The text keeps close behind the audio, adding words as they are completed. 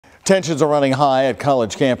Tensions are running high at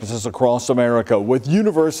college campuses across America, with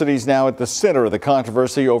universities now at the center of the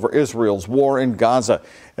controversy over Israel's war in Gaza.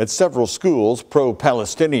 At several schools,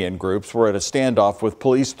 pro-Palestinian groups were at a standoff with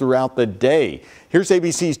police throughout the day. Here's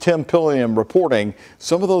ABC's Tim Pulliam reporting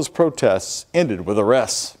some of those protests ended with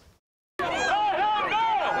arrests.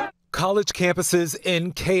 College campuses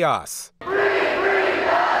in chaos.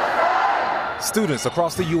 Students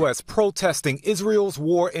across the U.S. protesting Israel's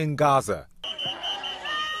war in Gaza.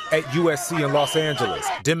 At USC in Los Angeles,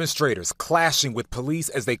 demonstrators clashing with police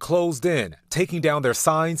as they closed in, taking down their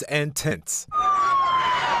signs and tents.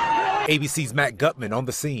 ABC's Matt Gutman on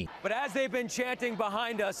the scene. But as they've been chanting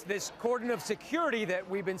behind us, this cordon of security that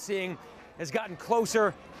we've been seeing has gotten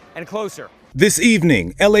closer and closer. This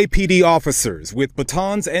evening, LAPD officers with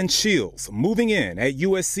batons and shields moving in at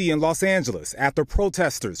USC in Los Angeles after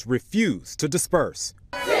protesters refused to disperse.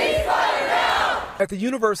 At the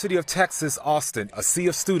University of Texas, Austin, a sea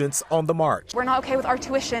of students on the march. We're not okay with our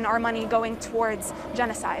tuition, our money going towards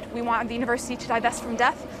genocide. We want the university to divest from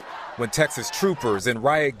death. When Texas troopers in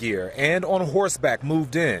riot gear and on horseback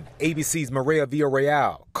moved in, ABC's Maria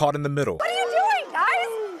Villarreal caught in the middle. What are you doing, guys?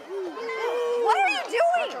 What are you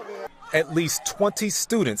doing? At least 20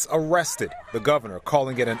 students arrested, the governor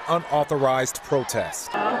calling it an unauthorized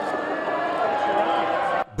protest.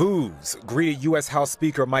 Boos greeted U.S. House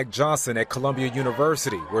Speaker Mike Johnson at Columbia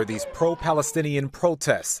University, where these pro-Palestinian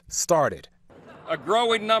protests started. A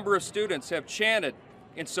growing number of students have chanted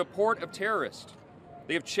in support of terrorists.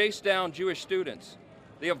 They have chased down Jewish students.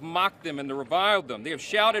 They have mocked them and reviled them. They have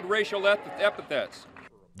shouted racial epithets.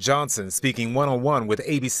 Johnson speaking one-on-one with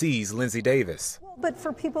ABC's Lindsay Davis. But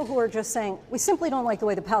for people who are just saying, we simply don't like the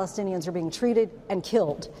way the Palestinians are being treated and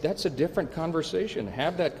killed. That's a different conversation.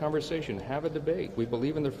 Have that conversation. Have a debate. We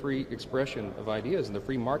believe in the free expression of ideas and the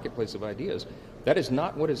free marketplace of ideas. That is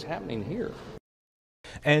not what is happening here.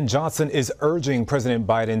 And Johnson is urging President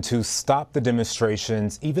Biden to stop the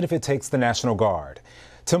demonstrations, even if it takes the National Guard.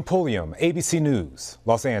 Tim Pulliam, ABC News,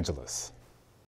 Los Angeles.